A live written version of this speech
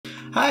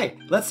Hi,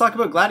 let's talk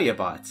about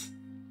Gladiabots.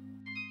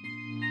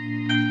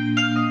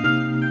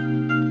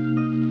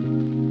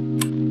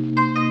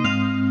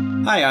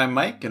 Hi, I'm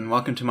Mike, and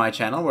welcome to my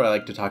channel where I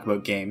like to talk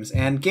about games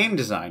and game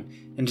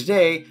design. And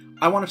today,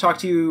 I want to talk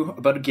to you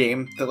about a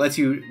game that lets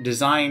you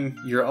design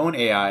your own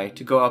AI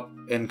to go up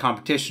in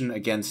competition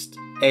against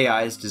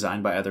AIs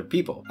designed by other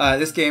people.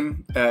 This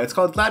game, it's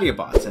called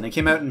Gladiabots, and it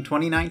came out in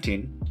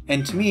 2019.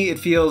 And to me, it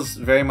feels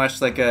very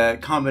much like a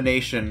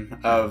combination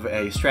of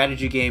a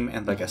strategy game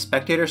and like a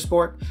spectator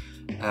sport,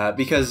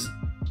 because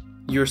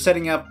you're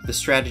setting up the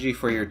strategy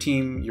for your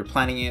team, you're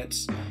planning it,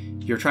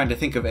 you're trying to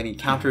think of any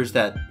counters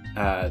that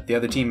the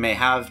other team may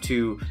have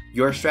to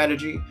your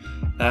strategy,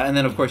 and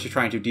then of course you're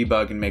trying to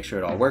debug and make sure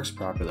it all works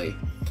properly.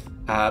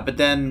 But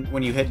then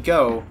when you hit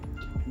go,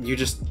 you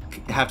just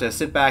have to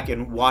sit back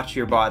and watch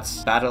your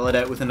bots battle it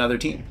out with another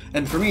team.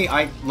 And for me,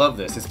 I love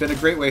this. It's been a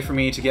great way for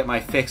me to get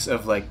my fix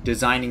of like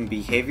designing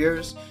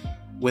behaviors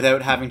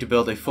without having to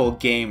build a full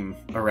game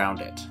around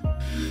it.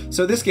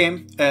 So this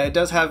game, it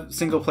does have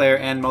single player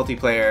and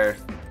multiplayer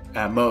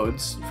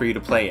modes for you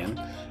to play in,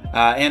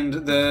 and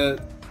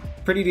the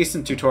pretty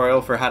decent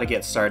tutorial for how to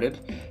get started,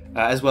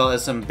 as well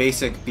as some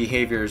basic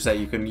behaviors that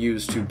you can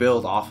use to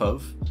build off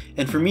of.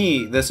 And for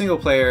me, the single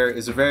player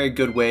is a very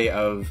good way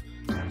of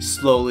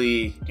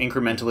slowly,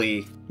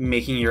 incrementally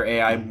making your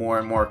AI more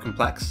and more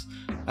complex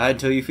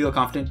until you feel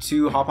confident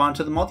to hop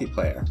onto the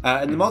multiplayer.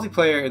 And the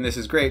multiplayer in this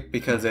is great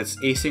because it's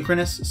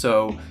asynchronous,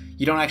 so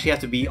you don't actually have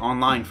to be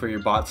online for your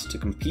bots to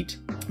compete,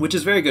 which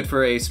is very good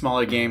for a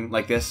smaller game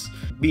like this.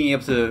 Being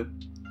able to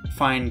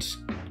find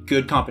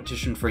good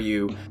competition for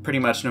you pretty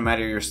much no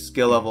matter your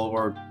skill level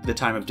or the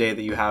time of day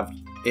that you have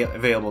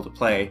available to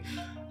play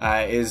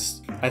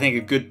is, I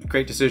think, a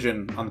great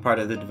decision on the part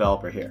of the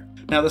developer here.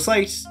 Now, the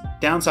slight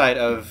downside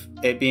of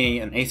it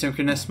being an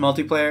asynchronous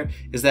multiplayer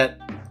is that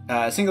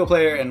single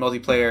player and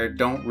multiplayer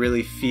don't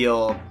really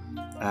feel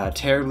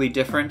terribly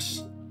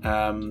different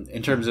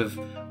in terms of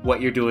what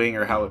you're doing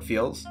or how it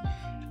feels.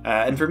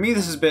 And for me,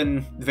 this has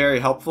been very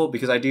helpful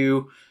because I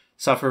do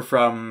suffer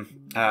from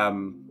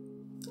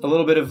a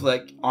little bit of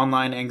like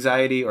online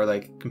anxiety or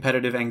like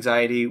competitive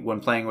anxiety when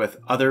playing with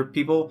other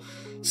people.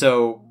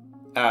 So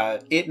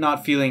it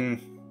not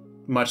feeling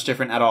much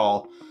different at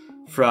all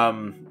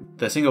from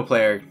the single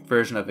player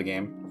version of the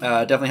game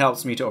definitely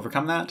helps me to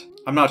overcome that.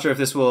 I'm not sure if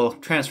this will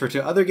transfer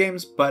to other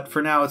games, but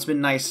for now it's been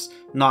nice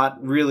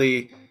not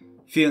really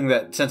feeling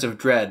that sense of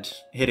dread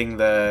hitting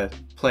the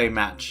play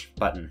match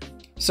button.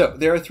 So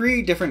there are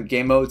 3 different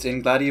game modes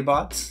in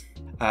Gladiabots.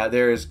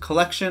 There's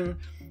Collection,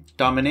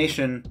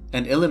 Domination,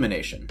 and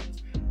Elimination.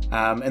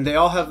 And they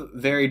all have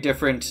very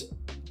different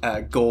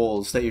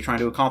goals that you're trying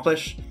to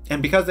accomplish.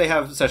 And because they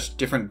have such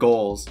different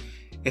goals,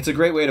 it's a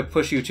great way to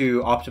push you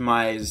to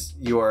optimize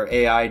your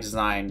AI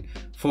design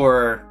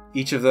for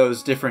each of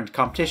those different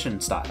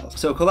competition styles.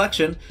 So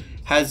Collection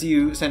has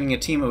you sending a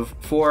team of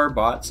 4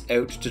 bots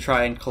out to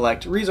try and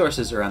collect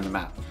resources around the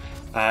map.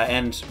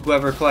 And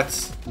whoever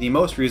collects the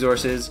most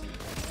resources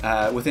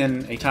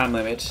within a time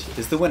limit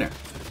is the winner.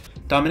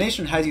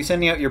 Domination has you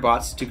sending out your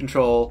bots to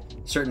control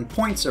certain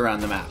points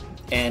around the map.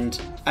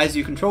 And as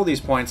you control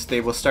these points,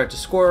 they will start to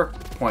score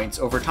points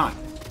over time.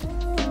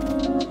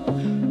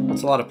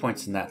 That's a lot of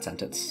points in that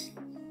sentence.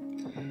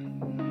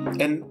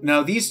 And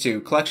now these two,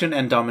 Collection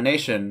and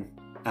Domination,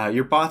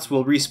 your bots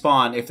will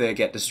respawn if they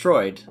get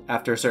destroyed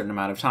after a certain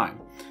amount of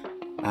time.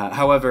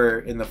 However,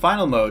 in the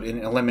final mode, in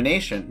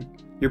Elimination,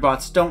 your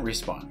bots don't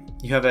respawn.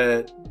 You have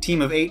a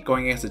team of 8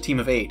 going against a team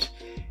of 8,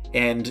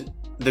 and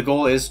the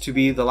goal is to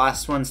be the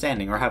last one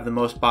standing or have the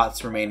most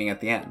bots remaining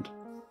at the end.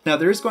 Now,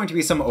 there is going to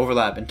be some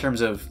overlap in terms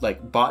of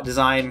like bot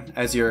design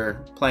as you're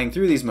playing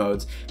through these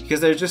modes,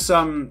 because there's just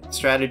some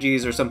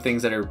strategies or some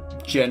things that are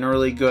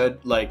generally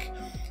good, like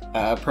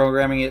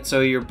programming it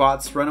so your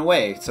bots run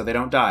away so they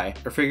don't die,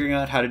 or figuring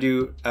out how to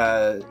do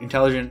an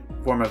intelligent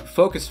form of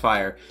focus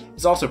fire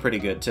is also pretty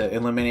good to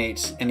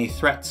eliminate any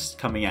threats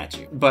coming at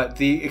you. But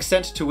the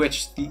extent to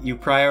which you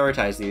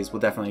prioritize these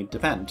will definitely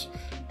depend,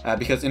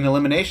 because in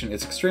Elimination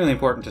it's extremely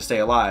important to stay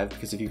alive,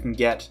 because if you can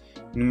get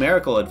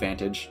numerical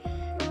advantage,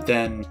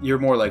 then you're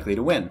more likely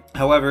to win.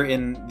 However,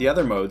 in the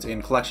other modes,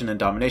 in Collection and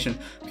Domination,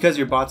 because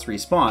your bots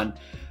respawn,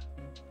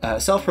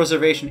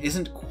 self-preservation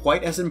isn't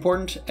quite as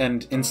important,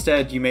 and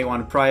instead you may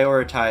want to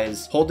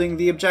prioritize holding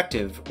the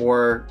objective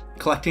or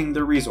collecting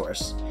the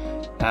resource.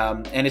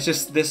 And it's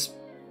just this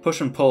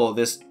push and pull,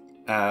 this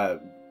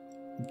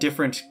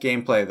different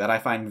gameplay that I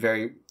find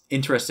very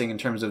interesting in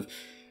terms of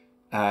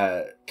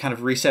kind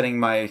of resetting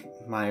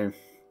my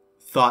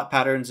thought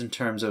patterns in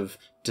terms of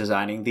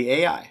designing the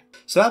AI.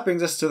 So that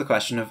brings us to the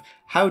question of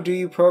how do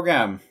you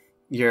program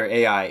your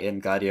AI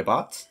in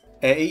Gladiabots?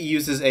 It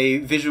uses a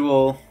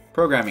visual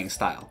programming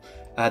style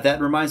that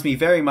reminds me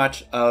very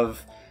much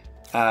of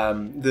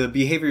the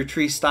behavior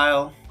tree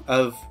style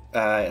of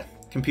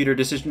computer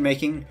decision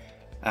making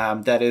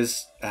that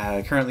is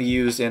currently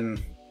used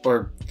in,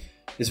 or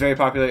is very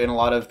popular in a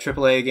lot of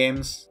AAA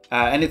games.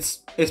 And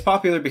it's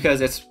popular because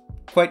it's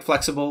quite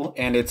flexible,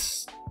 and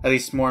it's, at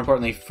least more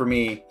importantly for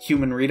me,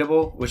 human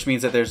readable, which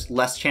means that there's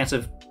less chance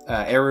of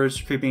errors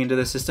creeping into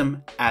the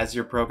system as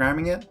you're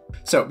programming it.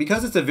 So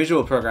because it's a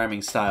visual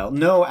programming style,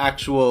 no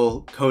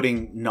actual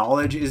coding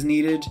knowledge is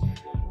needed.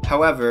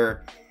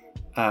 However,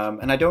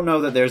 and I don't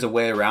know that there's a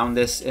way around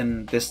this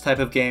in this type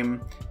of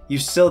game, you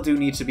still do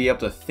need to be able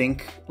to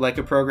think like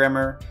a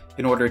programmer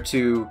in order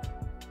to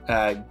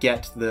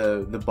get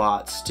the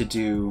bots to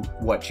do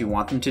what you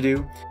want them to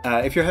do.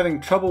 If you're having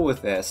trouble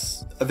with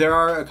this, there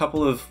are a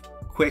couple of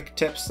quick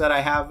tips that I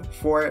have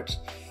for it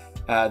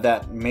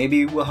that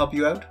maybe will help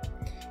you out.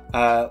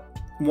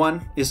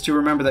 One is to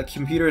remember that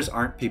computers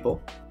aren't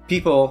people.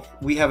 People,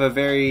 we have a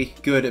very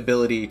good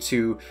ability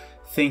to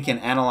think and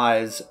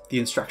analyze the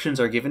instructions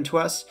are given to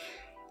us,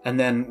 and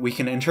then we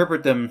can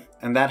interpret them,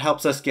 and that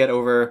helps us get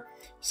over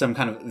some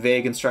kind of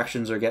vague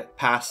instructions or get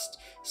past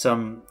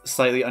some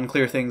slightly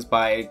unclear things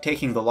by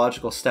taking the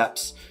logical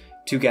steps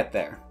to get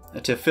there,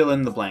 to fill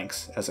in the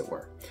blanks, as it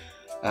were.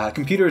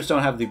 Computers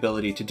don't have the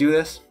ability to do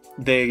this.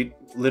 They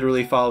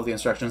literally follow the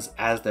instructions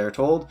as they're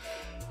told.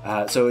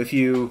 So if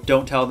you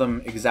don't tell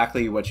them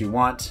exactly what you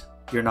want,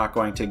 you're not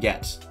going to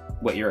get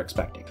what you're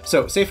expecting.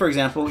 So say for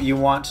example, you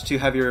want to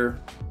have your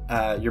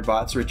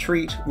bots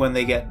retreat when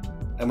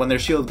their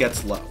shield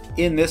gets low.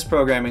 In this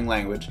programming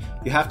language,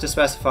 you have to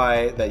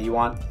specify that you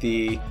want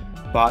the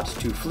bot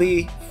to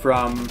flee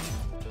from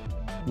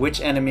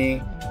which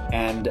enemy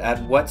and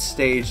at what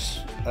stage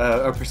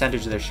or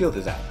percentage of their shield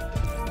is at.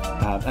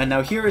 And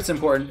now here it's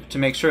important to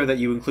make sure that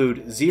you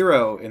include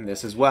 0 in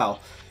this as well,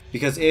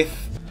 because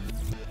if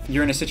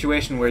you're in a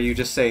situation where you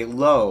just say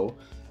low,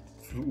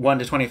 1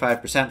 to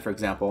 25% for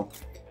example,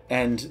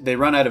 and they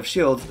run out of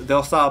shields,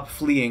 they'll stop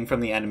fleeing from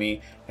the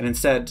enemy and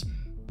instead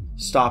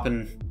stop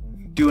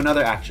and do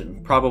another action,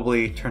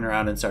 probably turn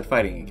around and start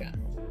fighting again,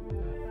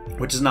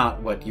 which is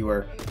not what you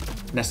were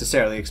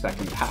necessarily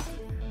expecting to happen.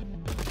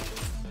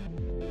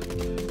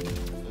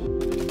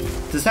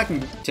 The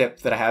second tip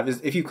that I have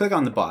is if you click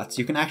on the bots,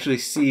 you can actually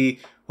see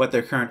what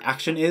their current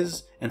action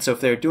is, and so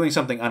if they're doing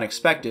something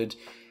unexpected,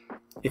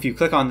 if you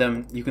click on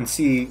them, you can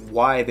see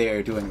why they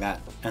are doing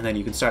that, and then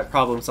you can start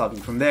problem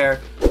solving from there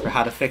for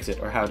how to fix it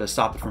or how to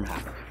stop it from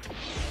happening.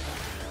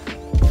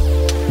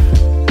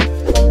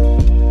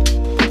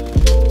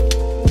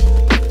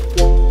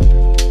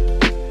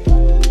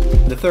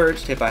 The third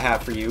tip I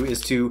have for you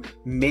is to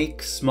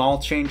make small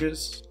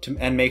changes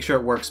and make sure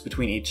it works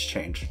between each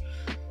change.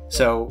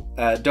 So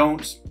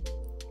don't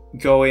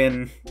go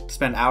in,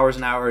 spend hours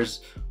and hours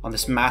on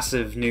this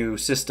massive new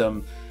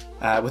system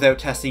without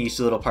testing each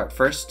little part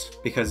first,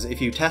 because if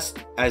you test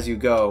as you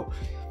go,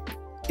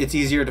 it's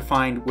easier to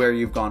find where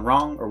you've gone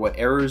wrong or what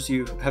errors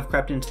you have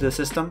crept into the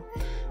system.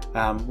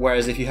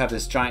 Whereas if you have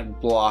this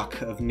giant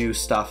block of new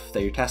stuff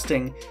that you're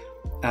testing,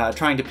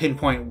 trying to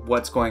pinpoint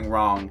what's going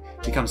wrong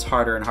becomes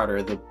harder and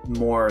harder the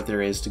more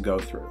there is to go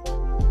through.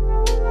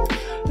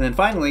 And then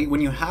finally,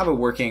 when you have a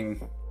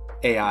working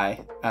AI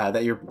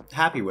that you're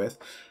happy with,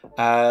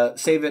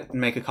 save it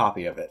and make a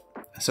copy of it.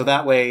 So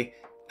that way,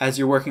 as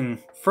you're working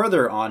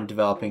further on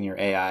developing your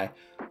AI,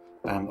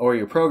 or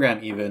your program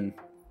even,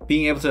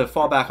 being able to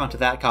fall back onto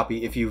that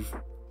copy if you've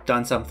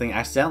done something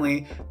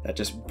accidentally that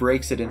just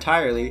breaks it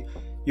entirely,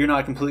 you're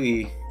not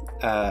completely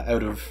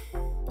out of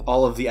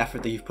all of the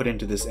effort that you've put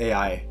into this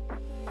AI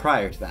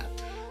prior to that.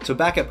 So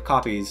backup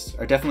copies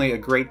are definitely a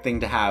great thing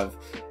to have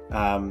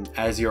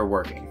as you're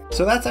working.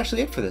 So that's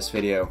actually it for this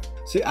video.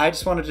 So I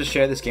just wanted to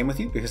share this game with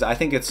you because I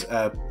think it's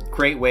a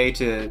great way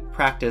to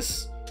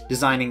practice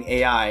designing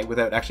AI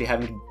without actually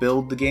having to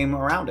build the game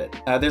around it.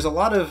 There's a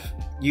lot of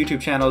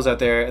YouTube channels out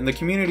there, and the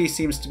community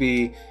seems to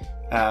be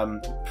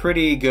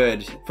pretty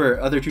good for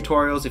other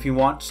tutorials if you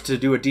want to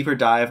do a deeper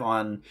dive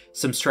on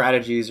some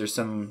strategies or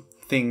some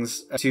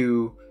things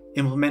to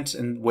implement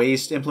and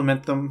ways to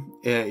implement them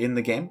in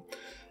the game.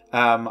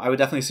 I would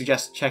definitely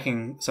suggest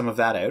checking some of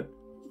that out.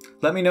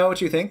 Let me know what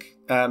you think.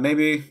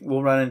 Maybe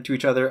we'll run into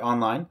each other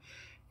online,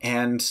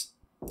 and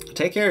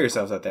take care of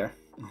yourselves out there.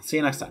 I'll see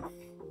you next time.